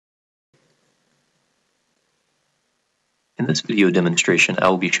In this video demonstration, I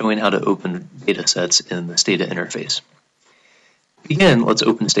will be showing how to open datasets in the Stata interface. To begin, let's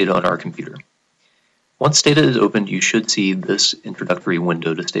open Stata on our computer. Once Stata is opened, you should see this introductory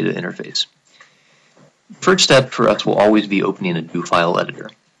window to Stata interface. The first step for us will always be opening a do file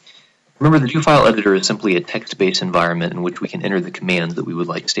editor. Remember, the do file editor is simply a text-based environment in which we can enter the commands that we would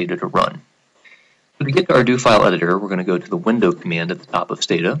like Stata to run. So to get to our do file editor, we're going to go to the window command at the top of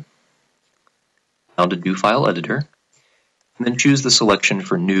Stata, down to do file editor, and then choose the selection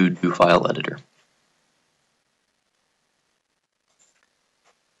for New Do File Editor.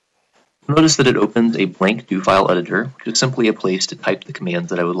 Notice that it opens a blank do file editor, which is simply a place to type the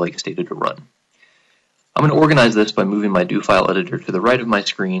commands that I would like Stata to run. I'm going to organize this by moving my do file editor to the right of my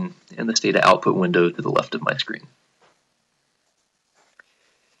screen and the Stata output window to the left of my screen.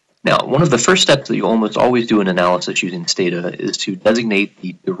 Now, one of the first steps that you almost always do in analysis using Stata is to designate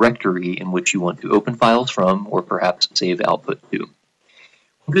the directory in which you want to open files from, or perhaps save output to.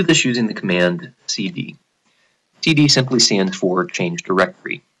 We'll do this using the command cd. cd simply stands for change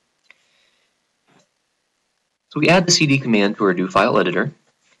directory. So we add the cd command to our do file editor, and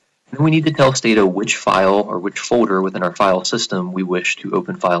then we need to tell Stata which file or which folder within our file system we wish to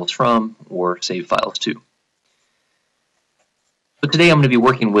open files from or save files to. So today I'm going to be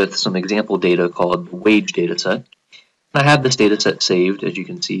working with some example data called the wage dataset. And I have this dataset saved, as you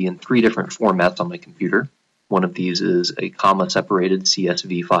can see, in 3 different formats on my computer. One of these is a comma-separated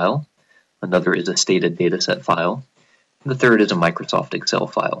CSV file. Another is a Stata dataset file. And the third is a Microsoft Excel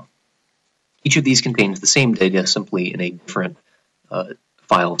file. Each of these contains the same data, simply in a different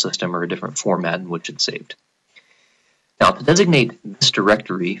file system or a different format in which it's saved. Now, to designate this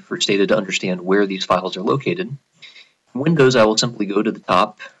directory for Stata to understand where these files are located, in Windows, I will simply go to the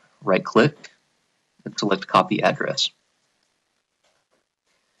top, right-click, and select Copy Address.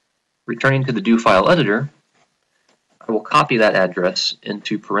 Returning to the Do File Editor, I will copy that address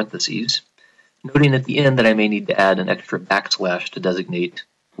into parentheses, noting at the end that I may need to add an extra backslash to designate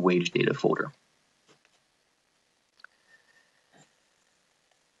the wage data folder.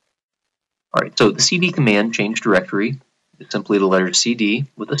 Alright, so the cd command, change directory, is simply the letter cd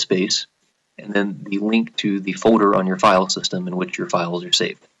with a space, and then the link to the folder on your file system in which your files are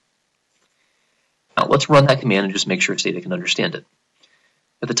saved. Now let's run that command and just make sure Stata can understand it.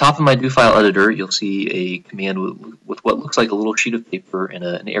 At the top of my do file editor, you'll see a command with what looks like a little sheet of paper and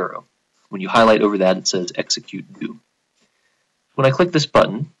an arrow. When you highlight over that, it says execute do. When I click this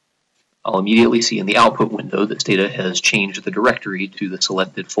button, I'll immediately see in the output window that Stata has changed the directory to the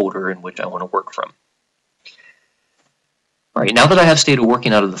selected folder in which I want to work from. Alright, now that I have Stata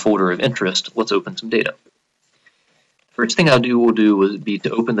working out of the folder of interest, let's open some data. First thing will be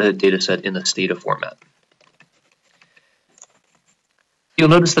to open the dataset in a Stata format. You'll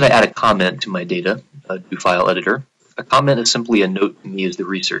notice that I add a comment to my data, do file editor. A comment is simply a note to me as the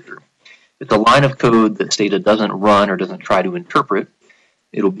researcher. It's a line of code that Stata doesn't run or doesn't try to interpret.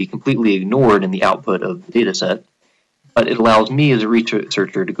 It'll be completely ignored in the output of the dataset, but it allows me as a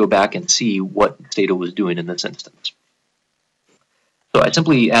researcher to go back and see what Stata was doing in this instance. So I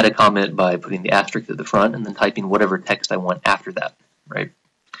simply add a comment by putting the asterisk at the front and then typing whatever text I want after that, right?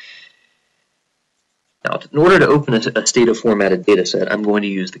 Now, in order to open a Stata formatted dataset, I'm going to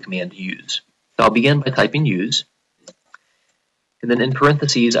use the command use. So I'll begin by typing use, and then in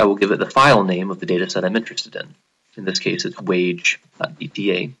parentheses, I will give it the file name of the dataset I'm interested in. In this case, it's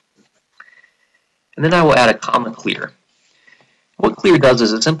wage.dta. And then I will add a comma clear. What clear does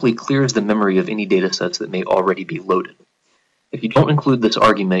is it simply clears the memory of any datasets that may already be loaded. If you don't include this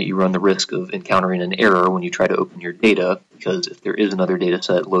argument, you run the risk of encountering an error when you try to open your data, because if there is another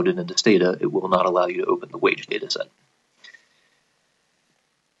dataset loaded into Stata, it will not allow you to open the wage dataset.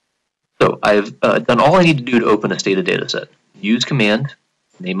 So I've done all I need to do to open a Stata dataset. Use command,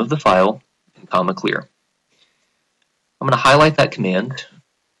 name of the file, and comma clear. I'm going to highlight that command,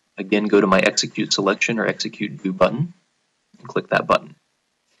 again go to my execute selection or execute do button, and click that button.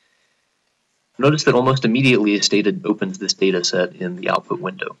 Notice that almost immediately Stata opens this data set in the output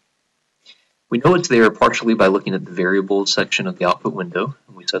window. We know it's there partially by looking at the variables section of the output window,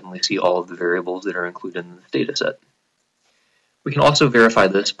 and we suddenly see all of the variables that are included in this data set. We can also verify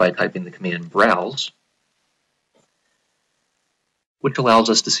this by typing the command browse, which allows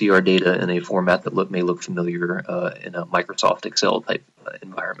us to see our data in a format that may look familiar in a Microsoft Excel type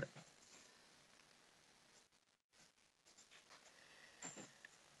environment.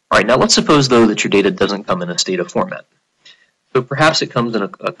 Alright, now let's suppose though that your data doesn't come in a Stata format. So perhaps it comes in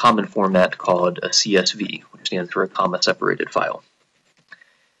a common format called a CSV, which stands for a comma-separated file.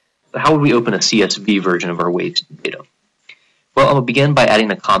 So how would we open a CSV version of our wage data? Well, I'll begin by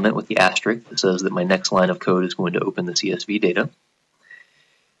adding a comment with the asterisk that says that my next line of code is going to open the CSV data.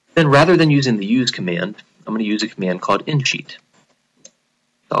 Then rather than using the use command, I'm going to use a command called insheet.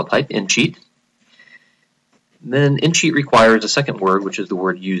 So I'll type insheet. Then insheet requires a second word, which is the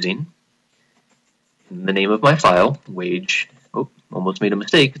word using. And the name of my file, wage, oh, almost made a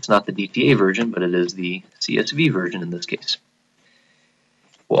mistake. It's not the DTA version, but it is the CSV version in this case.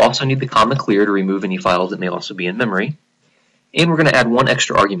 We'll also need the comma clear to remove any files that may also be in memory. And we're going to add one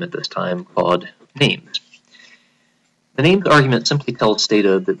extra argument this time called names. The names argument simply tells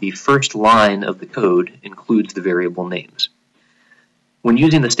Stata that the first line of the code includes the variable names. When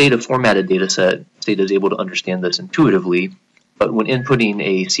using the Stata formatted dataset, Stata is able to understand this intuitively, but when inputting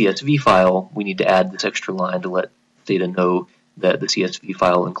a CSV file, we need to add this extra line to let Stata know that the CSV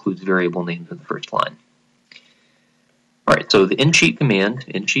file includes variable names in the first line. Alright, so the insheet command,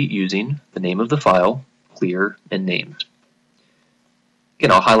 insheet using the name of the file, clear, and names.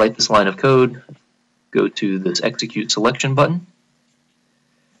 Again, I'll highlight this line of code, go to this execute selection button,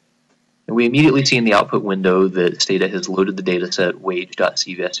 and we immediately see in the output window that Stata has loaded the dataset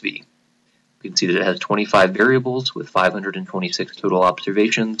wage.csv. You can see that it has 25 variables with 526 total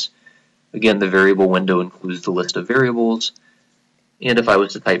observations. Again, the variable window includes the list of variables, and if I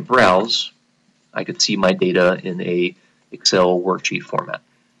was to type browse, I could see my data in a Excel worksheet format.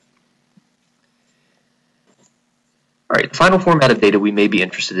 Alright, the final format of data we may be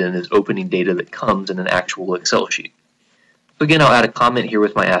interested in is opening data that comes in an actual Excel sheet. So again, I'll add a comment here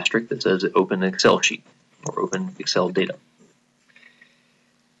with my asterisk that says open an Excel sheet, or open Excel data.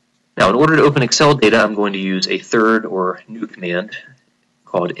 Now, in order to open Excel data, I'm going to use a third or new command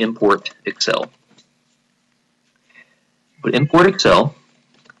called import Excel. But import Excel,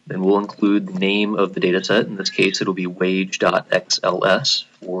 then we'll include the name of the dataset. In this case, it'll be wage.xls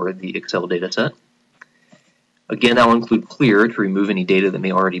for the Excel dataset. Again, I'll include clear to remove any data that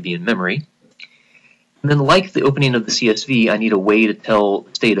may already be in memory. And then, like the opening of the CSV, I need a way to tell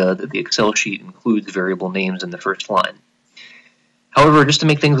Stata that the Excel sheet includes variable names in the first line. However, just to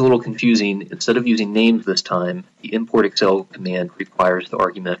make things a little confusing, instead of using names this time, the import Excel command requires the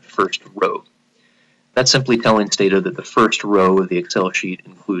argument firstrow. That's simply telling Stata that the first row of the Excel sheet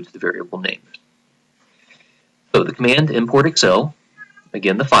includes the variable names. So the command import Excel,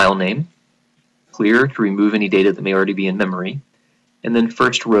 again the file name, clear to remove any data that may already be in memory, and then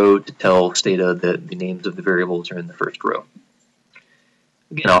first row to tell Stata that the names of the variables are in the first row.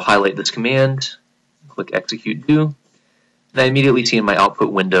 Again, I'll highlight this command, click execute do, and I immediately see in my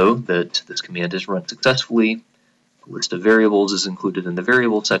output window that this command is run successfully. The list of variables is included in the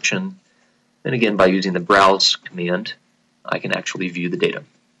variable section, and again, by using the browse command, I can actually view the data.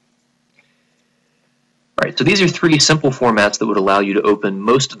 Alright, so these are three simple formats that would allow you to open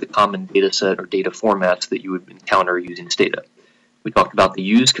most of the common data set or data formats that you would encounter using Stata. We talked about the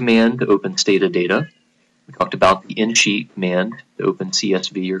use command to open Stata data. We talked about the insheet command to open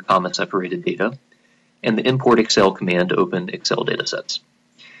CSV or comma separated data, and the import Excel command to open Excel datasets.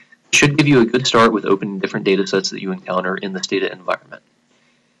 It should give you a good start with opening different datasets that you encounter in the Stata environment.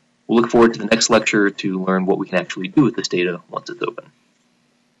 We'll look forward to the next lecture to learn what we can actually do with this data once it's open.